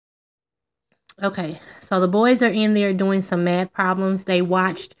Okay, so the boys are in there doing some math problems. They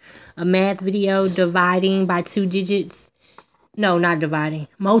watched a math video dividing by 2 digits. No, not dividing,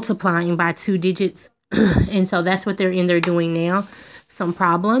 multiplying by 2 digits. And so that's what they're in there doing now. Some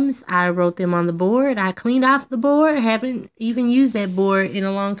problems. I wrote them on the board. I cleaned off the board. Haven't even used that board in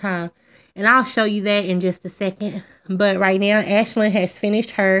a long time. And I'll show you that in just a second. But right now, Ashlyn has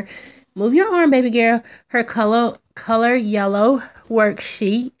finished her, move your arm, baby girl, her color yellow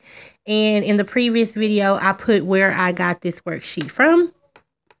worksheet. And in the previous video, I put where I got this worksheet from.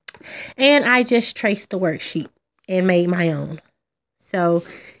 And I just traced the worksheet and made my own. So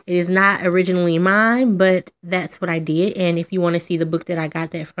it is not originally mine, but that's what I did. And if you want to see the book that I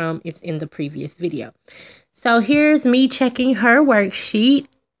got that from, it's in the previous video. So here's me checking her worksheet.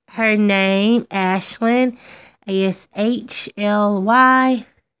 Her name, Ashlyn, ASHLYNN.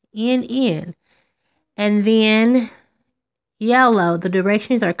 And then yellow. The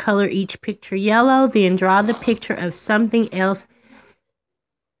directions are color each picture yellow, then draw the picture of something else.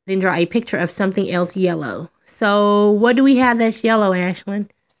 Then draw a picture of something else yellow. So what do we have that's yellow, Ashlyn?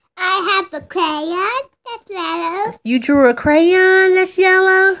 I have a crayon that's yellow. You drew a crayon that's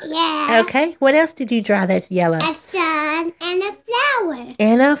yellow? Yeah. Okay. What else did you draw that's yellow? A sun and a flower.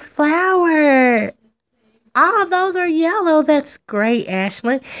 And a flower. All those are yellow. That's great,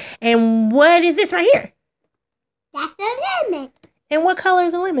 Ashlyn. And what is this right here? That's a lemon. And what color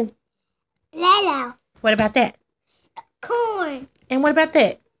is a lemon? Yellow. What about that? Corn. And what about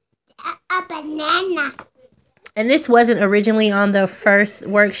that? A banana. And this wasn't originally on the first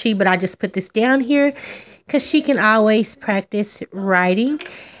worksheet, but I just put this down here because she can always practice writing.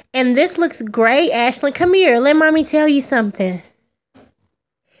 And this looks great, Ashlyn. Come here. Let mommy tell you something.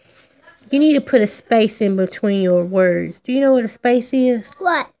 You need to put a space in between your words. Do you know what a space is?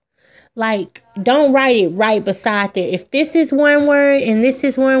 What? Like, don't write it right beside there. If this is one word and this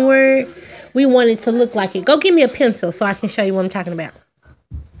is one word, we want it to look like it. Go get me a pencil so I can show you what I'm talking about.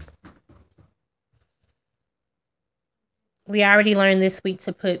 We already learned this week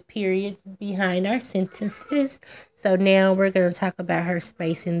to put periods behind our sentences. So now we're going to talk about her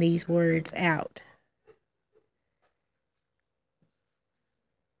spacing these words out.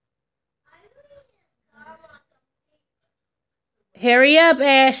 Hurry up,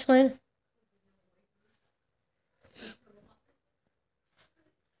 Ashlyn.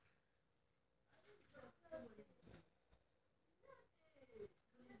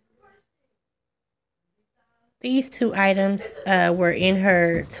 These two items were in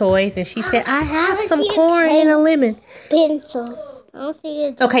her toys, and she said, I have some corn and a lemon. Pencil. I don't see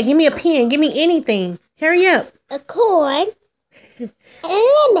it. Okay, give me a pen. Give me anything. Hurry up. A corn and a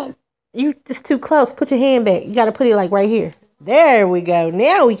lemon. You just too close. Put your hand back. You got to put it like right here. There we go.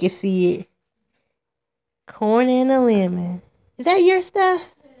 Now we can see it. Corn and a lemon. Is that your stuff?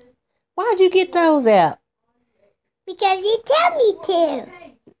 Why'd you get those out? Because you tell me to.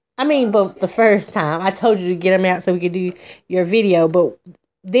 I mean, but the first time I told you to get them out so we could do your video, but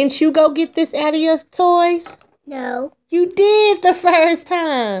didn't you go get this out of your toys? No. You did the first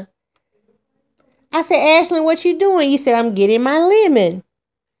time. I said, Ashlyn, what you doing? You said, I'm getting my lemon.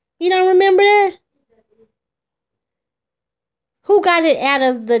 You don't remember that? Who got it out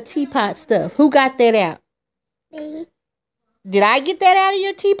of the teapot stuff? Who got that out? Me. Did I get that out of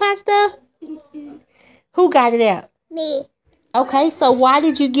your teapot stuff? Who got it out? Me. Okay, so why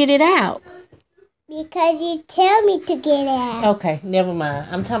did you get it out? Because you tell me to get it out. Okay, never mind.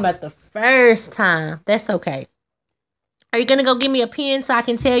 I'm talking about the first time. That's okay. Are you going to go give me a pen so I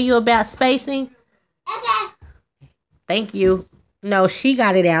can tell you about spacing? Okay. Thank you. No, she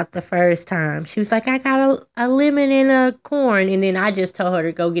got it out the first time. She was like, I got a lemon and a corn. And then I just told her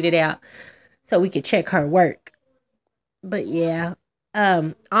to go get it out so we could check her work. But yeah.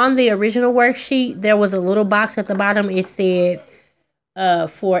 On the original worksheet, there was a little box at the bottom. It said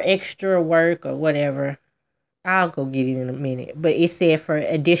for extra work or whatever. I'll go get it in a minute. But it said for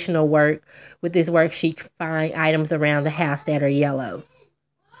additional work with this worksheet, find items around the house that are yellow.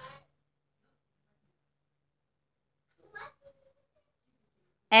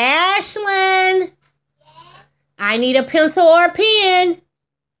 Ashlyn, I need a pencil or a pen.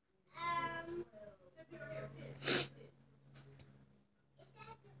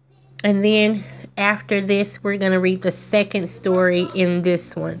 And then after this, we're going to read the second story in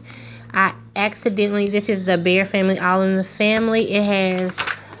this one. I accidentally, this is the Bear Family All in the Family. It has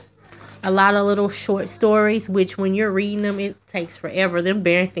a lot of little short stories, which when you're reading them, it takes forever. Them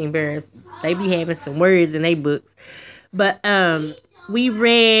Berenstain Bears, they be having some words in their books. But we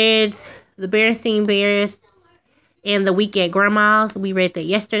read the Berenstain Bears and the Week at Grandma's. We read that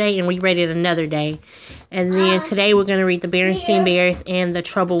yesterday, and we read it another day. And then today we're going to read the Berenstain Bears and the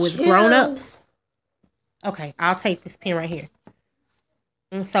Trouble with Grown-Ups. Okay, I'll take this pen right here.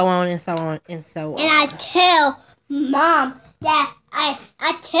 And so on and so on and so on. And I tell Mom that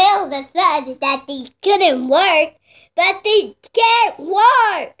I tell the son that they couldn't work, but they can't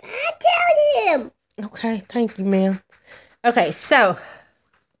work. I tell him. Okay, thank you, ma'am. Okay, so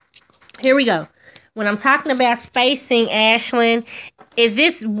here we go. When I'm talking about spacing, Ashlyn, is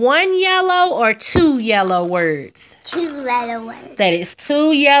this one yellow or two yellow words? 2 letter words. That is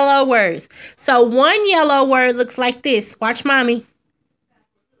 2 yellow words. So one yellow word looks like this. Watch mommy.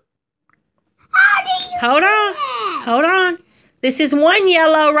 How do you Hold on. Hold on. This is one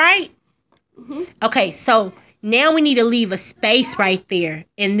yellow, right? Mm-hmm. Okay, so now we need to leave a space right there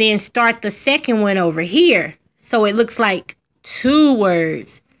and then start the second one over here. So it looks like 2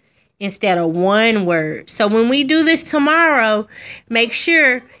 words instead of 1 word. So when we do this tomorrow, make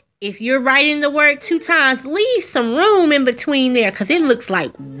sure if you're writing the word 2 times, leave some room in between there because it looks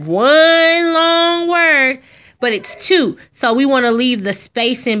like 1 long word, but it's 2. So we want to leave the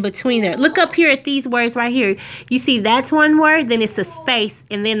space in between there. Look up here at these words right here. You see that's 1 word, then it's a space,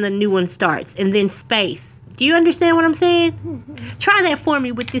 and then the new one starts, and then space. Do you understand what I'm saying? Mm-hmm. Try that for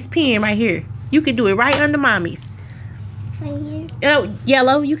me with this pen right here. You can do it right under mommy's. Right here? Oh,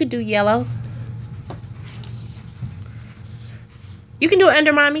 yellow. You could do yellow. You can do it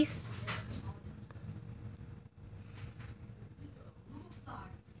under mommy's.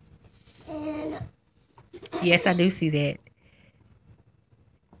 And Yes, I do see that.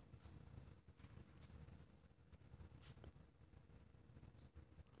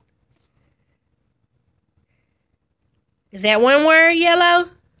 Is that 1 word, yellow?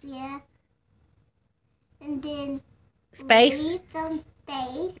 yeah. And then Space? leave some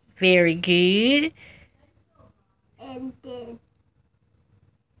space. Very good. And then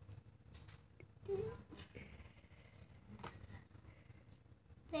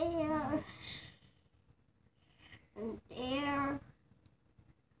there. And there.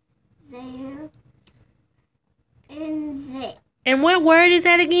 There. And there. And what word is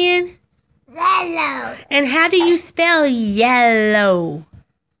that again? Yellow. And how do you spell yellow?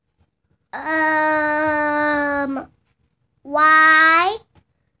 Y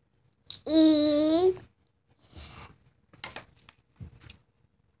E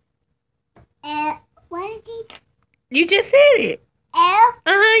L. What did you? You just said it. L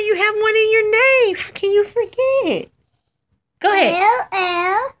You have one in your name. How can you forget? Go ahead.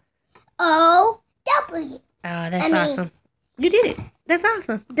 L O W. Oh, that's awesome. You did it. That's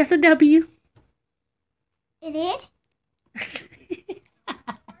awesome. That's a W. It is?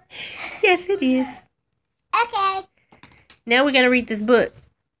 Yes, it is. Okay. Now we're going to read this book.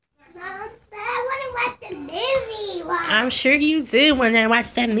 Mom, I want to watch the movie. Wow. I'm sure you do when I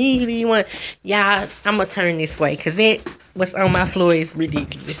watch that movie. Y'all, I'm going to turn this way because what's on my floor is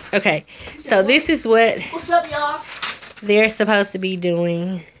ridiculous. Okay, so this is what What's up, y'all? they're supposed to be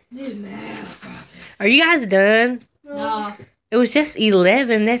doing. Are you guys done? No. It was just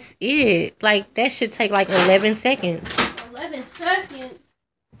 11. That's it. Like, that should take like 11 seconds. 11 seconds?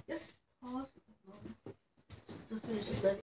 Yes.